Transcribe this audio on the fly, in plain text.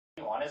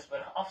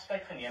Johannesburg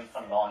afskeid geneem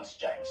van Lance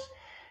James.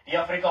 Die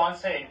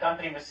Afrikaanse en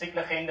country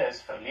musieklegende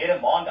is verlede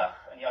maandag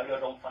in die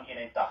ouderdom van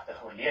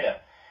 81 oorlede.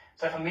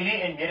 Sy familie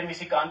en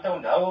medemusikante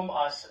onthou hom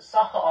as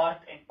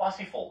saggeaard en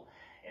passievol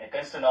en 'n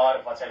kunstenaar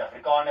wat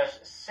Suid-Afrikaners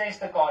 6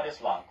 dekades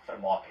lank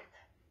vermaak het.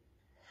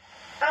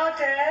 Our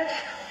dad,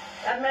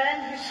 a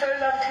man who so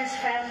loved his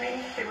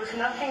family, there was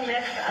nothing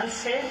left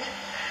unsaid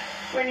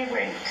when he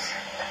went.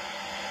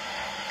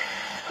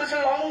 It was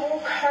a long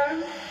walk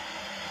home,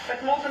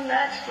 but more than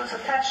that, it was a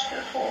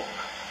passionate walk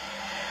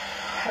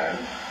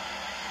home.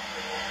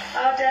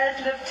 Our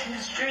dad lived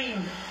his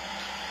dream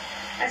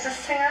as a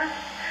singer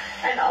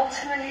and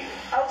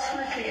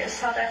ultimately a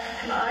South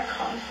African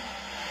icon.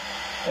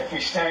 That we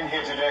stand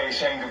here today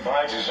saying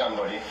goodbye to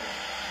somebody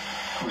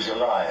who's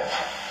alive.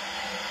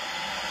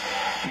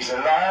 He's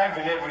alive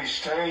in every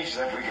stage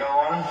that we go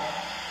on.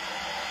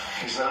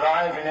 He's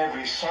alive in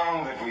every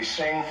song that we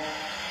sing.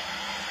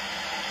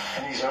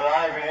 And he's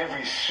alive in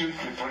every suit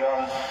we put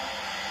on.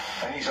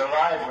 And he's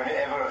alive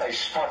whenever a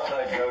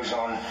spotlight goes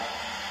on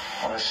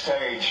a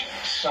stage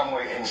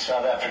somewhere in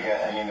South Africa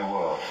and in the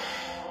world.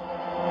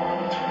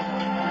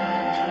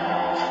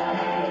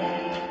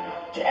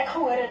 Toe ek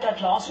gehoor het dat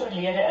Lance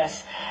oorlede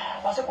is,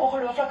 was ek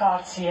ongelooflik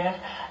hartseer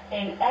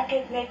en ek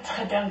het net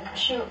gedink,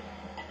 "Sjoe,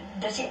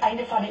 dis die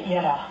einde van die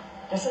era.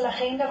 Dis 'n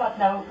legende wat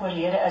nou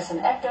oorlede is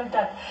en ek dink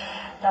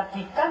dat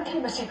die country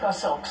musiek as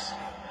sulks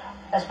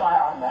is baie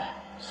armer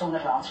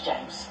sonder Lance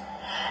James.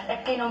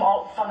 Ek ken hom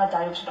al vandat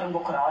hy op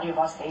Springbok Radio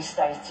was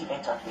destyds, jy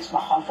weet wat, mens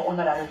mag gaan vir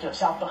onderhoude toe ek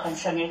self begin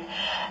sing het.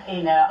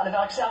 En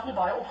alhoewel ek self nie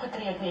baie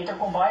opgetree het nie, het ek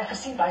hom baie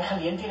gesien by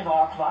geleenthede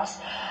waar ek was.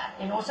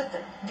 En ons het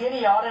deur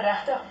die jare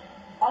regtig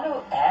al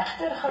hoe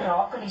hegter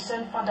geraak in die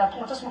sin van dat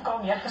ons mekaar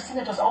meer gesien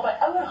het, ons albei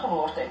ouer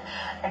geword het.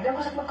 Ek dink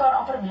ons het mekaar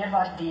amper meer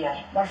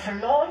waardeer. Maar vir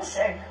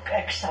Lance,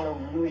 ek sal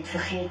hom nooit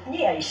vergeet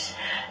nie. Hy's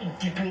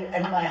diep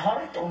in my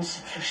hart. Ons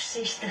het vir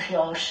 60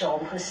 jaar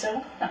saam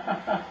gesing.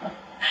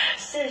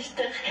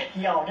 60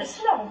 jaar, dis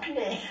lank,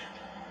 nee.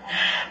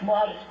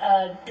 Maar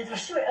dit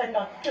was so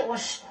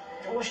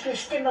ons twee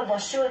stemme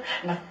was so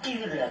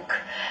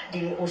natuurlijk.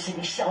 Ons het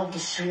dieselfde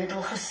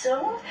sleutel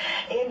gesing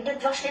en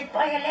dit was net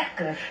baie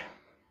lekker.